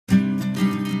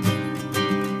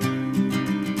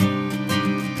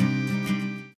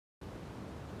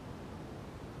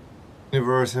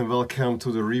universe, and welcome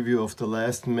to the review of the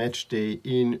last match day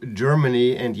in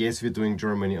Germany. And yes, we're doing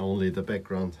Germany only, the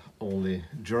background only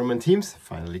German teams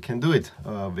finally can do it.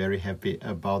 Very happy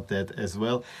about that as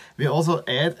well. We also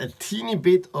add a teeny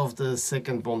bit of the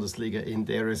second Bundesliga in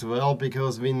there as well,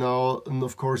 because we now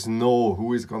of course know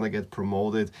who is gonna get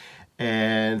promoted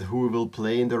and who will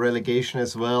play in the relegation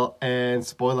as well. And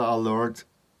spoiler alert,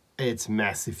 it's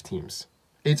massive teams.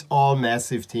 It's all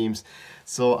massive teams.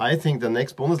 So I think the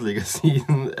next Bundesliga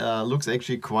season looks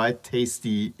actually quite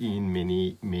tasty in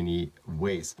many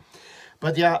ways.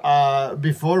 But yeah,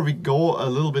 before we go a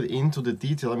little bit into the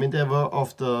detail, I mean, there were,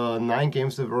 of the 9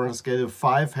 games that were on schedule,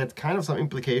 5 had kind of some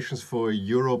implications for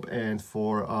Europe and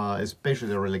for especially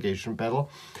the relegation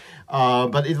battle.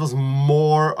 But it was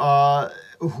more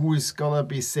who is gonna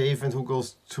be safe and who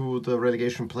goes to the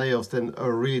relegation playoffs than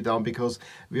really down, because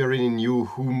we already knew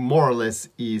who more or less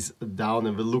is down,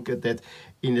 and we'll look at that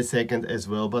in a second as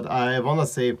well. But I wanna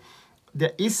say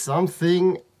there is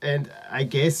something, and I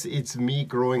guess it's me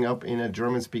growing up in a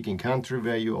German-speaking country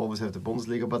where you always have the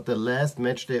Bundesliga, but the last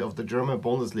match day of the German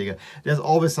Bundesliga, there's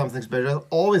always something special, there's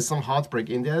always some heartbreak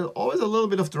in there, there's always a little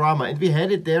bit of drama, and we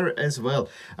had it there as well.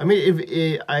 I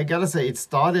mean, I gotta say, it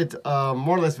started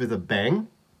more or less with a bang,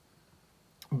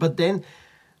 but then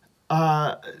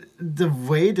the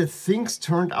way that things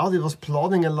turned out, it was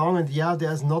plodding along, and yeah,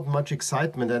 there's not much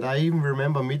excitement. And I even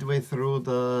remember midway through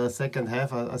the second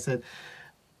half, I said,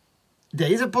 there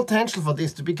is a potential for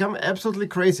this to become absolutely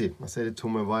crazy. I said it to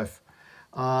my wife.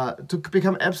 To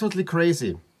become absolutely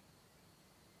crazy.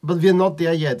 But we're not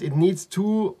there yet. It needs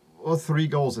 2 or 3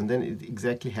 goals. And then it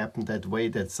exactly happened that way,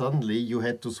 that suddenly you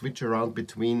had to switch around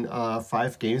between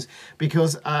 5 games,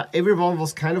 because everyone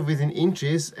was kind of within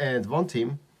inches, and one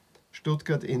team,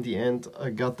 Stuttgart, in the end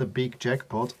got the big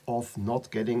jackpot of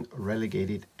not getting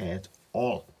relegated at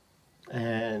all.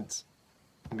 And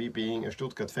me being a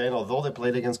Stuttgart fan, although they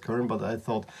played against Köln, but I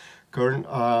thought Köln,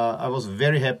 I was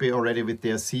very happy already with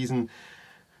their season.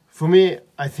 For me,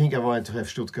 I think I wanted to have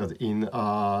Stuttgart in.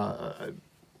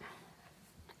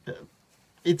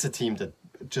 It's a team that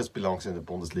just belongs in the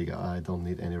Bundesliga. I don't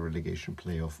need any relegation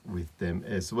playoff with them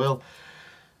as well.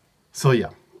 So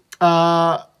yeah,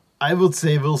 I would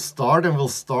say we'll start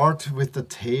with the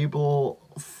table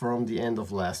from the end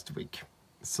of last week.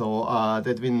 So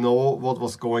that we know what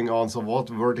was going on. So what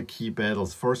were the key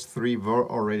battles? First 3 were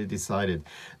already decided.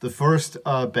 The first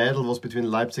battle was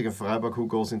between Leipzig and Freiburg, who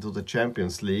goes into the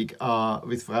Champions League,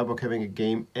 with Freiburg having a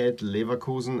game at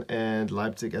Leverkusen and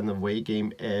Leipzig an away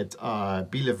game at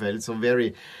Bielefeld. So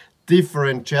very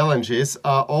different challenges.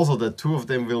 Also, the 2 of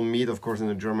them will meet, of course, in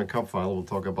the German Cup final. We'll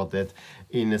talk about that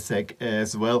in a sec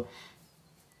as well.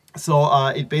 So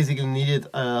it basically needed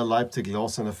a Leipzig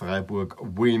loss and a Freiburg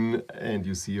win, and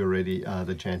you see already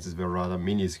the chances were rather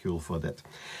minuscule for that.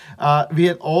 We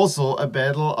had also a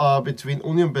battle between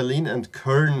Union Berlin and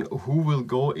Köln, who will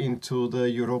go into the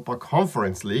Europa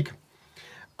Conference League.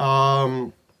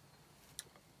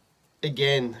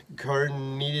 Again,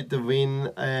 Köln needed the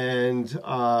win, and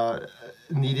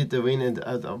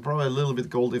probably a little bit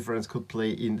goal difference could play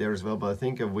in there as well. But I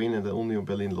think a win and the Union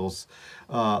Berlin loss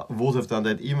would have done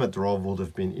that. Even a draw would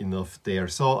have been enough there.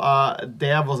 So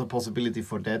there was a possibility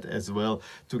for that as well,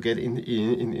 to get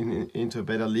into a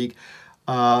better league.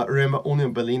 Remember,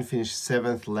 Union Berlin finished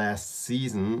 7th last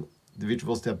season, which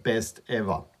was their best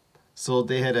ever. So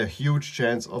they had a huge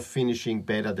chance of finishing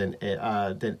better than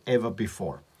ever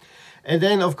before. And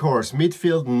then, of course,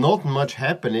 midfield, not much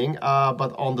happening,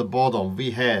 but on the bottom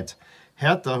we had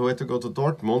Hertha, who had to go to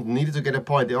Dortmund, needed to get a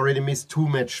point. They already missed 2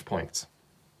 match points.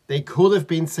 They could have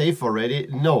been safe already.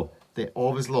 No, they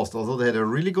always lost, although they had a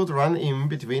really good run in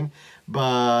between.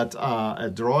 But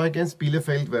a draw against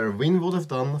Bielefeld, where a win would have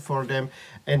done for them.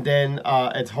 And then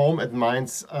at home at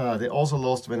Mainz, they also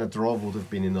lost, when a draw would have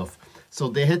been enough. So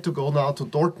they had to go now to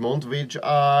Dortmund, which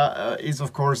is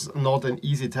of course not an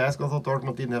easy task, although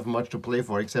Dortmund didn't have much to play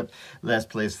for, except last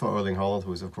place for Erling Haaland,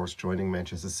 who is of course joining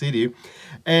Manchester City.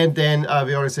 And then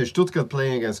we already said Stuttgart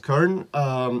playing against Köln,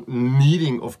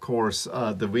 needing of course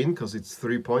the win, because it's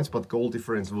 3 points, but goal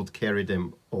difference would carry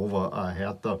them over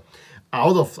Hertha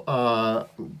out of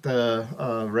the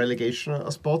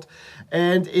relegation spot.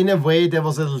 And in a way, there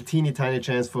was a little teeny tiny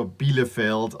chance for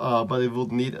Bielefeld, but it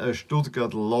would need a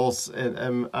Stuttgart loss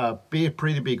and a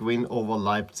pretty big win over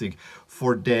Leipzig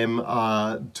for them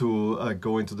to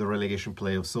go into the relegation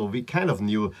playoffs. So we kind of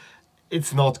knew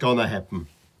it's not gonna happen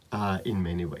in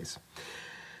many ways.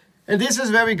 And this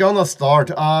is where we're gonna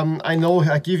start. I know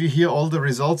I give you here all the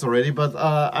results already, but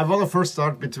I wanna first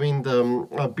start between the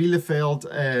Bielefeld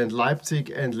and Leipzig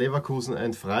and Leverkusen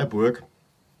and Freiburg,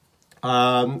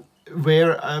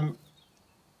 where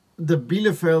the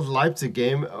Bielefeld-Leipzig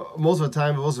game, most of the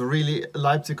time it was really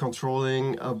Leipzig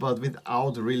controlling, but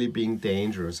without really being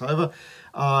dangerous. However,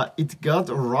 it got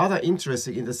rather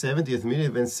interesting in the 70th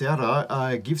minute when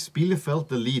Serra gives Bielefeld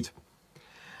the lead.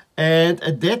 And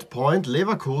at that point,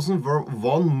 Leverkusen were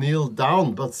 1-0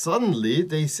 down, but suddenly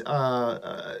they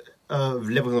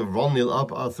Leverkusen 1-0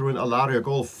 up through an Alario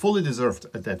goal, fully deserved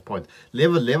at that point.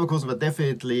 Leverkusen were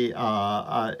definitely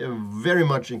very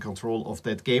much in control of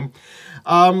that game.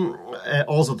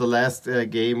 Also, the last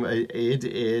game,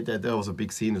 there was a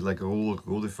big scene, like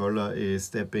Rudi Völler is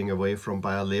stepping away from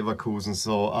Bayer Leverkusen,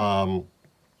 so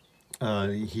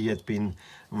he had been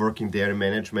working there in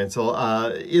management, so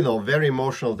you know, very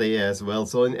emotional day as well.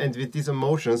 So and with these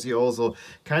emotions you also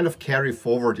kind of carry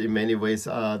forward in many ways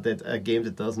that a game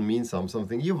that doesn't mean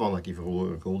something, you want to give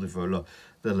Rudi Völler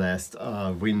the last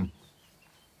win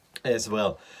as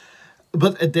well.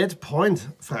 But at that point,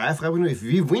 Freiburg, if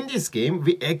we win this game,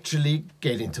 we actually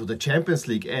get into the Champions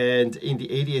League. And in the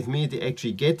 88th minute, they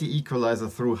actually get the equalizer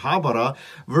through Habara.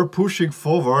 We're pushing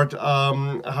forward.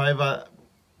 However,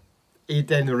 it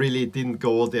then really didn't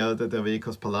go the way,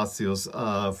 because Palacios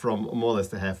from more or less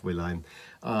the halfway line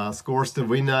scores the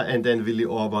winner, and then Willi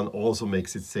Orban also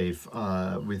makes it safe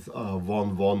with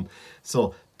 1-1.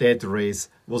 So that race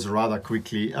was rather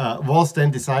quickly was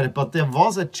then decided, but there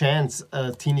was a chance,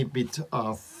 a teeny bit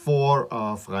for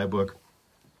Freiburg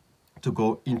to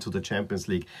go into the Champions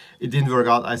League. It didn't work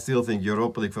out. I still think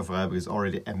Europa League for Freiburg is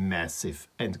already a massive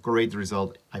and great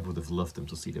result. I would have loved them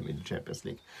to see them in the Champions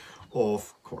League,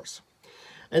 of course.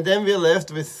 And then we're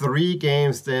left with 3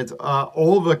 games that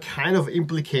all were kind of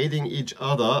implicating each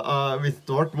other, with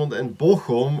Dortmund and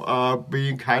Bochum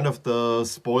being kind of the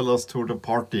spoilers to the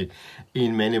party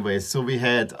in many ways. So we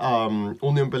had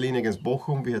Union Berlin against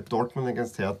Bochum, we had Dortmund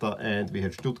against Hertha, and we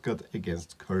had Stuttgart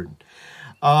against Köln.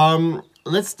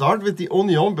 Let's start with the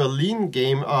Union Berlin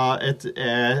game at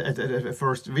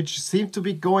first, which seemed to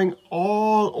be going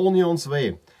all Union's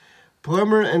way.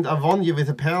 Prömer and Avonje with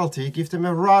a penalty give them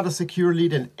a rather secure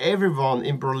lead, and everyone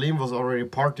in Berlin was already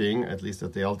partying, at least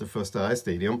at the Alte Försterei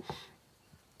Stadium.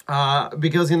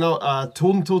 Because, you know,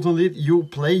 2-2 lead, you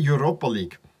play Europa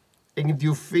League and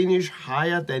you finish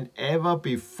higher than ever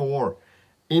before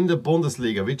in the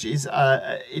Bundesliga, which is,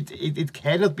 it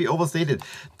cannot be overstated.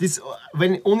 This,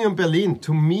 when Union Berlin,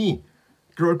 to me,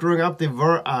 growing up, they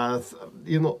were,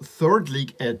 you know, 3rd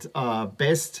league at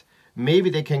best. Maybe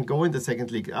they can go in the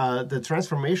 2nd league. The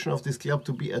transformation of this club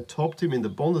to be a top team in the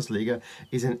Bundesliga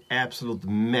is an absolute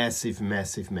massive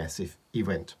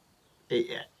event.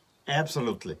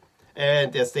 Absolutely.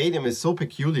 And their stadium is so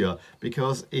peculiar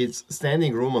because it's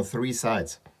standing room on 3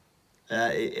 sides.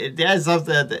 There's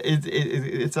something,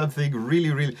 it's something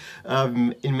really,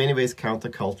 in many ways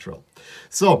countercultural.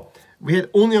 So, we had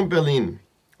Union Berlin.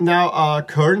 Now,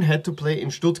 Köln had to play in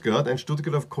Stuttgart, and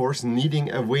Stuttgart, of course,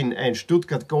 needing a win, and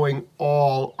Stuttgart going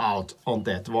all out on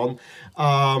that one.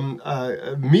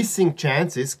 Missing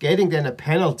chances, getting then a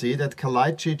penalty that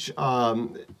Kalajdzic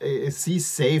sees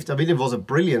saved. I mean, it was a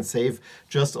brilliant save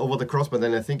just over the crossbar,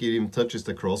 then I think it even touches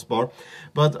the crossbar.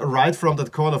 But right from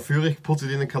that corner, Führich puts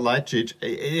it in, and Kalajdzic,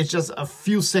 it's just a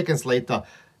few seconds later,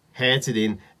 heads it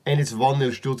in. And it's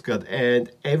 1-0 Stuttgart, and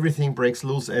everything breaks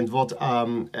loose. And what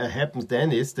happens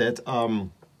then is that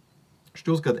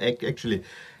Stuttgart actually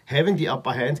having the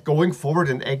upper hand, going forward,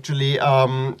 and actually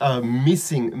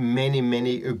missing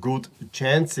many good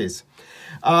chances.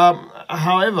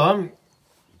 However,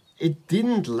 it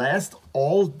didn't last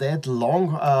all that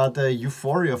long, the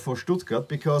euphoria for Stuttgart,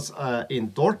 because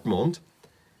in Dortmund,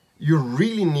 you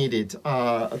really needed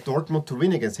Dortmund to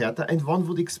win against Hertha, and one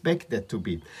would expect that to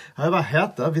be. However,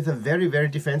 Hertha, with a very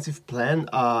defensive plan,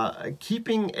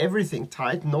 keeping everything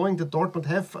tight, knowing that Dortmund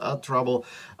have trouble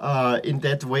in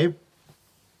that way,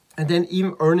 and then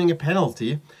even earning a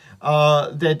penalty.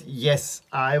 That, yes,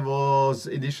 I was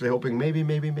initially hoping maybe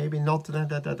not,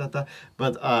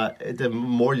 but the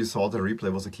more you saw the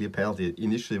replay, was a clear penalty.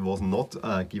 Initially it was not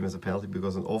given as a penalty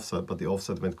because of an offside, but the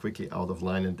offside went quickly out of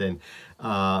line, and then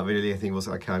really I think it was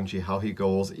Akanji, how he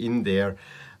goes in there.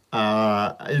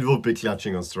 It would be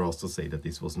clutching on straws to say that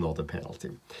this was not a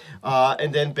penalty.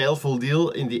 And then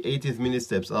Belfodil in the 80th minute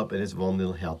steps up, and it's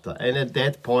 1-0 Hertha. And at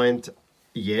that point,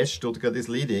 yes, Stuttgart is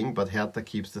leading, but Hertha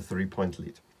keeps the 3-point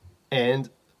lead. And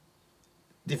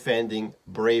defending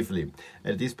bravely.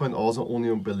 At this point, also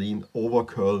Union Berlin over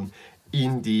Köln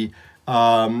in the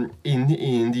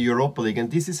Europa League, and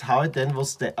this is how it then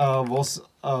was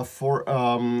for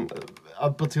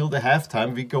up until the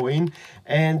halftime. We go in,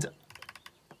 and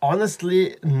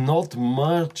honestly, not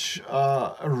much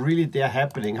really there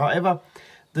happening. However,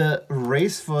 the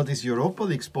race for this Europa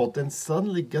League spot then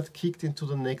suddenly got kicked into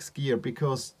the next gear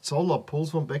because Zoller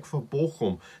pulls one back for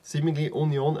Bochum, seemingly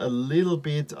Union a little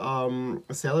bit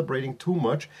celebrating too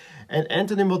much, and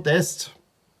Anthony Modeste,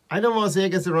 I don't want to say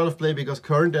against the run of play because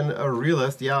Köln then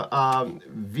realized, yeah,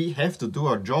 we have to do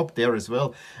our job there as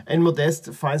well, and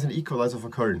Modeste finds an equalizer for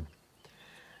Köln.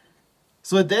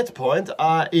 So at that point,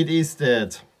 it is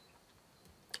that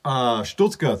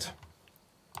Stuttgart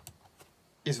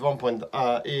is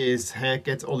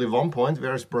gets only 1 point,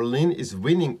 whereas Berlin is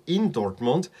winning in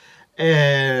Dortmund,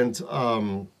 and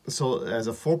so there's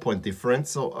a 4-point difference.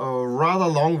 So a rather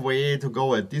long way to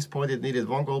go. At this point, it needed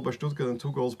 1 goal by Stuttgart and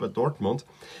 2 goals by Dortmund.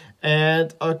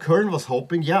 And Köln was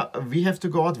hoping, yeah, we have to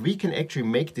go out. We can actually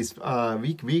make this.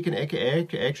 We can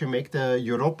actually make the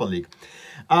Europa League.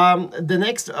 The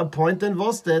next point then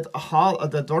was that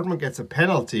that Dortmund gets a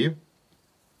penalty.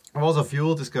 There was a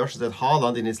few discussions that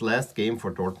Haaland in his last game for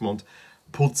Dortmund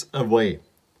puts away.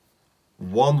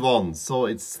 1-1, so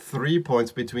it's 3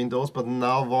 points between those, but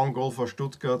now 1 goal for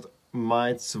Stuttgart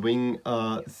might swing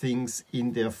things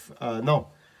in their... no,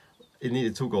 it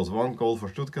needed 2 goals. 1 goal for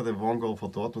Stuttgart and 1 goal for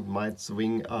Dortmund might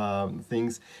swing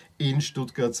things in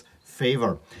Stuttgart's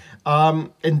favor.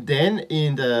 And then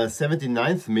in the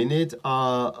 79th minute,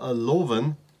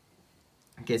 Löwen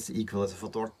gets the equalizer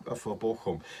for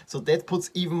Bochum. So that puts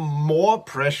even more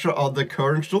pressure on the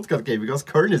current Stuttgart game, because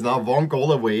Köln is now 1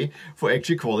 goal away for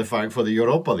actually qualifying for the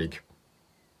Europa League.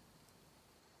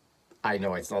 I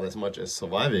know it's not as much as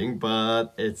surviving,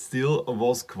 but it still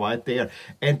was quite there.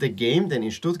 And the game then in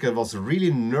Stuttgart was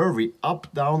really nervy,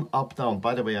 up, down, up, down.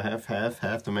 By the way, I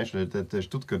have to mention that the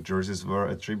Stuttgart jerseys were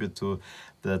a tribute to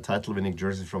the title-winning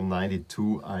jerseys from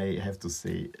 '92. I have to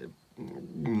say,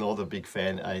 not a big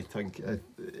fan. I think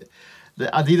the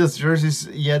Adidas jerseys,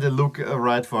 yeah, they look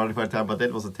right for a time, but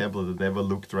that was a template that never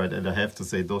looked right. And I have to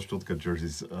say, those Stuttgart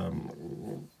jerseys,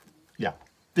 yeah,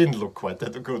 didn't look quite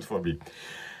that good for me.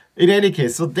 In any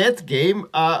case, so that game,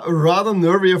 a rather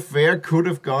nervy affair, could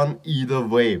have gone either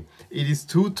way. It is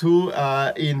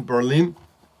 2-2 in Berlin.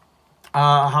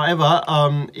 However,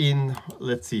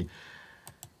 let's see.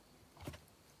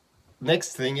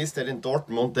 Next thing is that in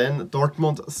Dortmund, then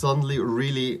Dortmund suddenly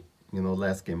really, you know,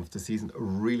 last game of the season,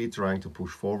 really trying to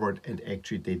push forward, and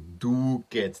actually they do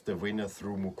get the winner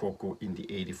through Moukoko in the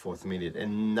 84th minute.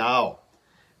 And now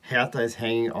Hertha is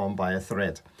hanging on by a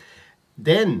thread.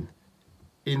 Then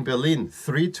in Berlin,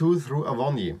 3-2 through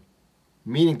Avogny,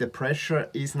 meaning the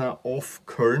pressure is now off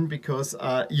Köln, because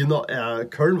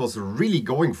Köln was really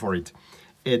going for it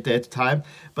at that time,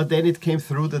 but then it came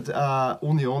through that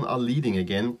Union are leading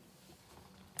again.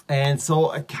 And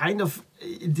so kind of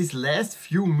in these last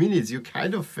few minutes, you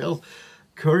kind of felt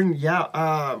Köln,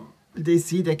 yeah, they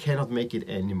see they cannot make it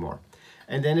anymore.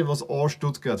 And then it was all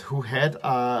Stuttgart who had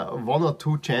 1 or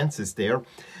 2 chances there.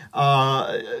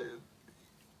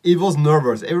 It was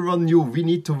nervous. Everyone knew we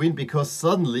need to win, because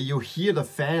suddenly you hear the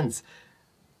fans,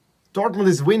 Dortmund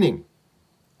is winning.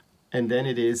 And then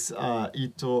it is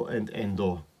Ito and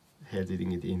Endo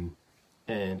heading it in.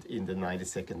 And in the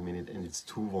 92nd minute, and it's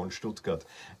 2-1 Stuttgart.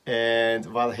 And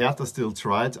while Hertha still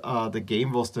tried, the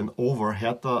game was then over.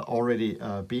 Hertha already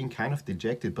being kind of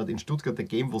dejected, but in Stuttgart the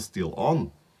game was still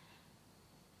on.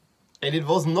 And it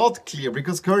was not clear,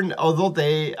 because Köln, although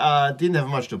they didn't have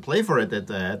much to play for it at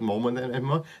that moment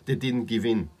anymore, they didn't give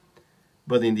in.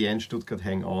 But in the end, Stuttgart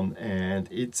hang on, and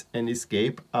it's an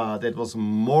escape that was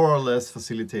more or less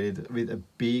facilitated with a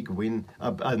big win,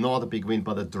 not a big win,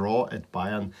 but a draw at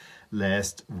Bayern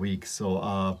last week. So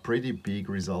a pretty big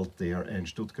result there, and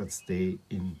Stuttgart stay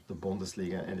in the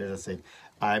Bundesliga. And as I said,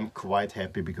 I'm quite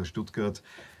happy, because Stuttgart,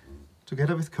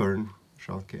 together with Köln,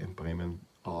 Schalke and Bremen,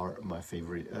 are my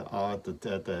favorite, are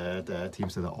the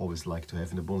teams that I always like to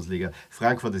have in the Bundesliga.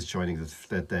 Frankfurt is joining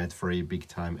that fray big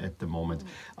time at the moment.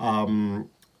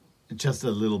 Just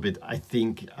a little bit, I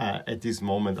think at this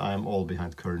moment I'm all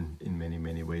behind Köln in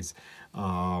many ways.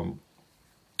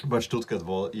 But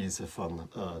Stuttgart is a fun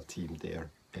team there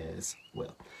as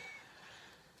well.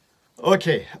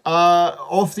 Okay,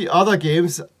 of the other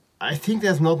games, I think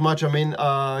there's not much. I mean,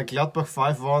 Gladbach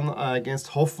 5-1 against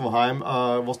Hoffenheim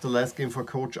was the last game for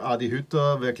coach Adi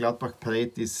Hütter, where Gladbach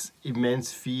paid this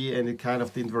immense fee, and it kind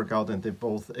of didn't work out, and they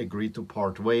both agreed to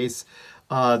part ways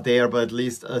there. But at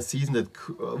least a season that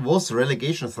was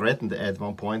relegation threatened at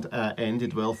one point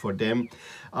ended well for them.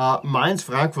 Mainz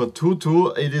Frankfurt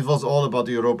 2-2. It was all about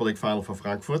the Europa League final for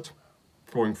Frankfurt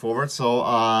going forward. So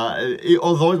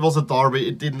although it was a derby,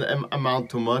 it didn't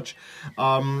amount to much.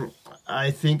 I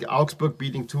think Augsburg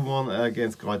beating 2-1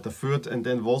 against Greuther Fürth, and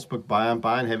then Wolfsburg Bayern.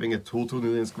 Bayern having a 2-2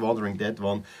 and squandering that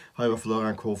one. However,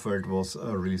 Florian Kohfeldt was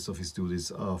released of his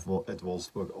duties at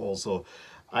Wolfsburg also.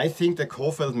 I think the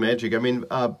Kohfeldt magic, I mean,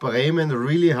 Bremen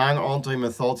really hung on to him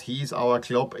and thought he's our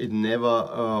club. It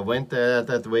never went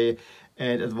that way.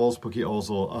 And at Wolfsburg he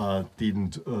also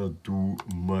didn't do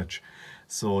much.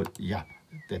 So yeah,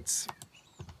 that's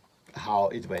how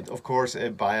it went. Of course,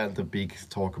 Bayern, the big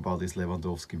talk about is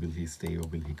Lewandowski. Will he stay or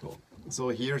will he go? So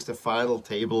here's the final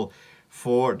table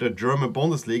for the German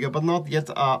Bundesliga, but not yet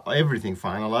everything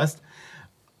finalized.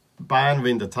 Bayern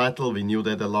win the title. We knew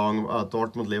that along.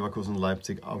 Dortmund, Leverkusen,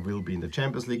 Leipzig will be in the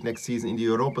Champions League next season. In the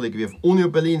Europa League, we have Union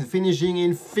Berlin finishing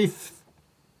in 5th.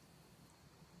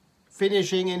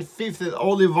 Finishing in 5th,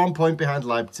 only 1 point behind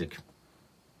Leipzig.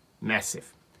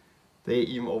 Massive. They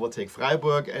even overtake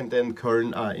Freiburg, and then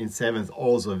Köln in 7th.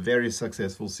 Also a very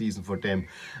successful season for them.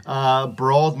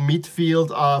 Broad midfield.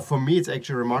 For me, it's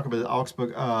actually remarkable that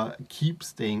Augsburg keeps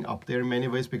staying up there in many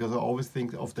ways, because I always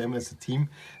think of them as a team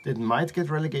that might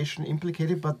get relegation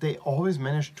implicated, but they always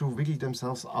manage to wiggle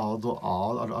themselves out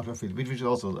of it, which is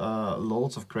also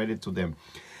loads of credit to them.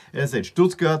 As I said,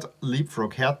 Stuttgart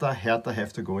leapfrog Hertha. Hertha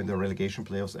have to go in the relegation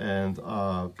playoffs, and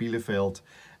Bielefeld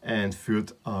and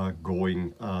Fürth are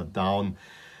going down.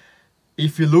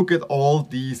 If you look at all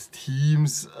these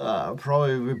teams,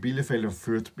 probably Bielefeld and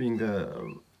Fürth being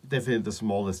definitely the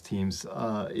smallest teams,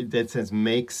 in that sense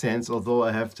makes sense. Although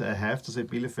I have to say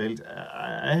Bielefeld,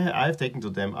 I have taken to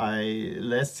them.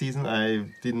 Last season I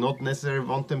did not necessarily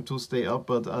want them to stay up,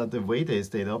 but the way they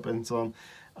stayed up and so on,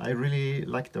 I really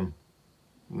like them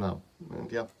now.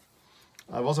 And yeah,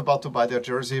 I was about to buy their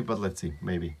jersey, but let's see,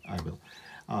 maybe I will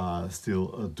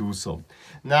still do so.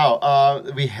 Now,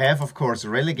 we have, of course,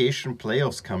 relegation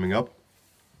playoffs coming up.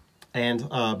 And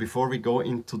before we go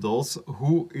into those,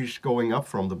 who is going up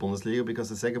from the Bundesliga? Because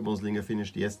the second Bundesliga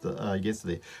finished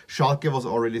yesterday. Schalke was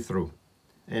already through,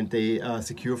 and they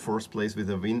secure first place with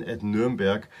a win at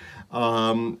Nuremberg.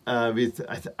 With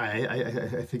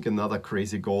I think another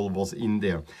crazy goal was in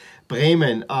there.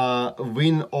 Bremen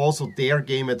win also their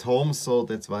game at home, so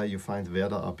that's why you find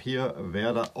Werder up here.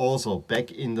 Werder also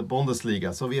back in the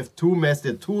Bundesliga. So we have two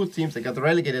teams that got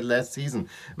relegated last season,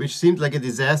 which seemed like a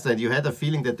disaster, and you had a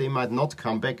feeling that they might not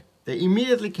come back. They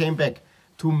immediately came back.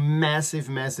 Two massive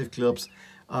clubs.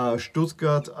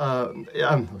 Stuttgart.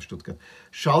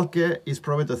 Schalke is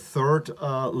probably the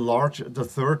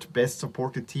third best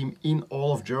supported team in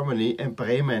all of Germany, and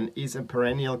Bremen is a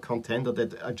perennial contender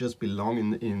that just belong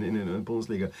in the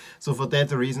Bundesliga. So for that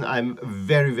reason, I'm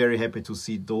very happy to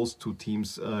see those two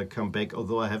teams come back.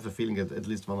 Although I have a feeling that at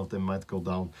least one of them might go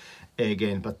down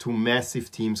again. But two massive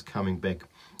teams coming back.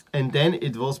 And then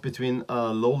it was between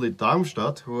lowly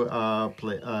Darmstadt, who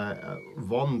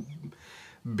won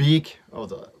big.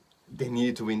 They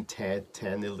needed to win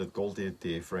 10-0. The goal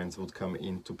difference would come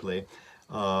into play.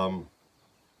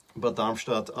 But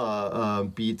Darmstadt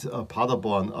beat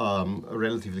Paderborn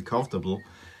relatively comfortable.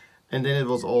 And then it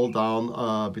was all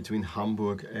down between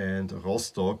Hamburg and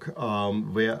Rostock,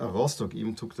 where Rostock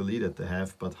even took the lead at the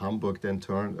half, but Hamburg then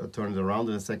turned it around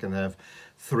in the second half,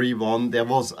 3-1. There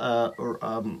was a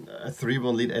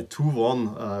 3-1 lead at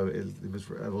 2-1.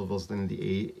 It was then in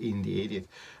the 80th.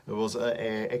 It was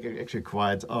actually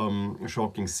quite a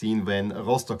shocking scene when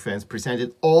Rostock fans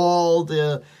presented all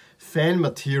the fan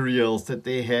materials that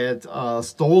they had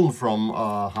stolen from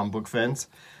Hamburg fans.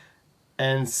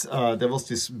 And there was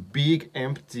this big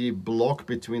empty block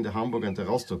between the Hamburg and the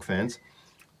Rostock fans.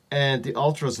 And the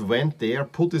ultras went there,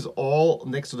 put this all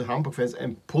next to the Hamburg fans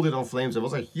and put it on flames. There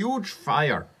was a huge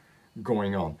fire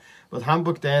going on. But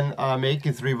Hamburg then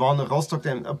making 3-1. Rostock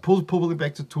then pulled it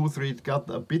back to 2-3. It got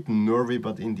a bit nervy,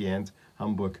 but in the end,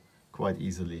 Hamburg quite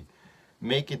easily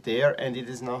make it there. And it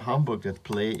is now Hamburg that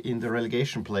play in the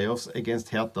relegation playoffs against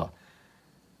Hertha.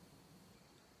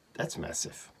 That's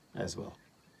massive as well.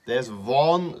 There's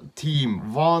one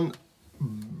team, one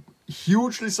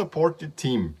hugely supported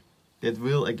team that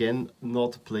will again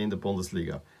not play in the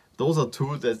Bundesliga. Those are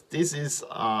two. This is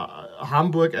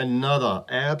Hamburg, another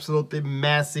absolutely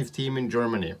massive team in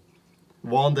Germany.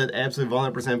 One that absolutely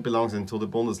 100% belongs into the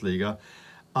Bundesliga.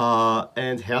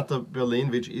 And Hertha Berlin,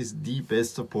 which is the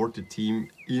best supported team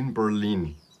in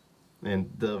Berlin. And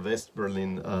the West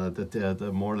Berlin, the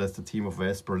more or less the team of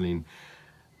West Berlin.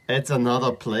 It's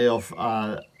another playoff.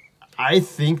 I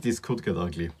think this could get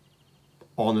ugly.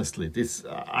 Honestly,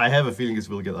 I have a feeling this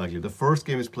will get ugly. The first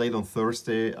game is played on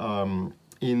Thursday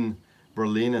in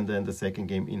Berlin, and then the second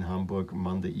game in Hamburg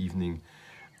Monday evening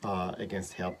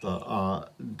against Hertha.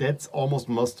 That's almost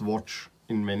must watch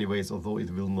in many ways, although it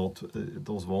will not,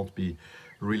 those won't be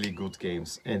really good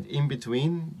games. And in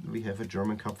between, we have a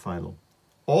German Cup final,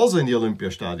 also in the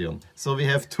Olympiastadion. So we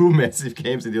have two massive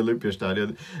games in the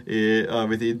Olympiastadion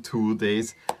within 2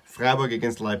 days. Freiburg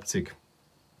against Leipzig.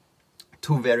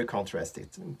 Two very contrasted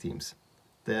teams.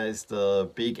 There is the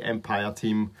big empire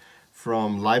team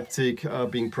from Leipzig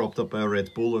being propped up by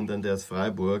Red Bull, and then there's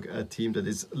Freiburg, a team that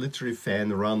is literally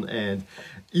fan run, and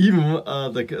even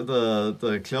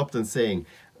the club then saying,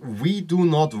 we do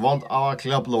not want our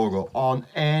club logo on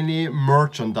any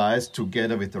merchandise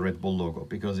together with the Red Bull logo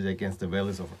because it's against the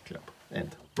values of our club.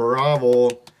 And bravo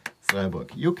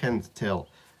Freiburg. You can tell,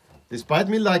 despite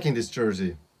me liking this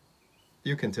jersey,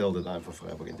 you can tell that I'm for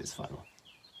Freiburg in this final.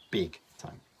 Big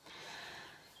time.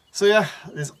 So yeah,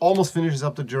 this almost finishes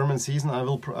up the German season. I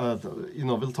will,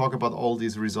 we'll talk about all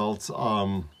these results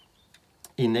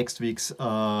in next week's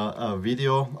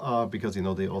video because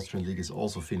the Austrian League is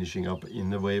also finishing up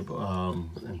in a way,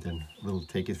 and then we'll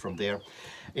take it from there.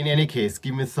 In any case,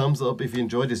 give me a thumbs up if you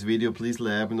enjoyed this video. Please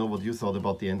let me know what you thought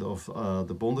about the end of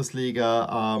the Bundesliga,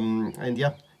 and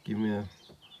yeah, give me a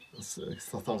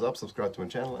thumbs up, subscribe to my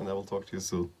channel, and I will talk to you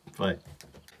soon. Bye.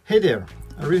 Hey there,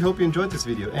 I really hope you enjoyed this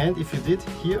video, and if you did,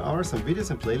 here are some videos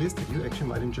and playlists that you actually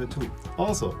might enjoy too.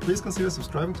 Also, please consider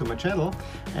subscribing to my channel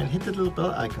and hit that little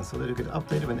bell icon so that you get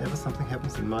updated whenever something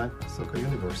happens in my soccer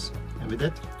universe. And with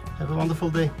that, have a wonderful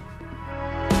day.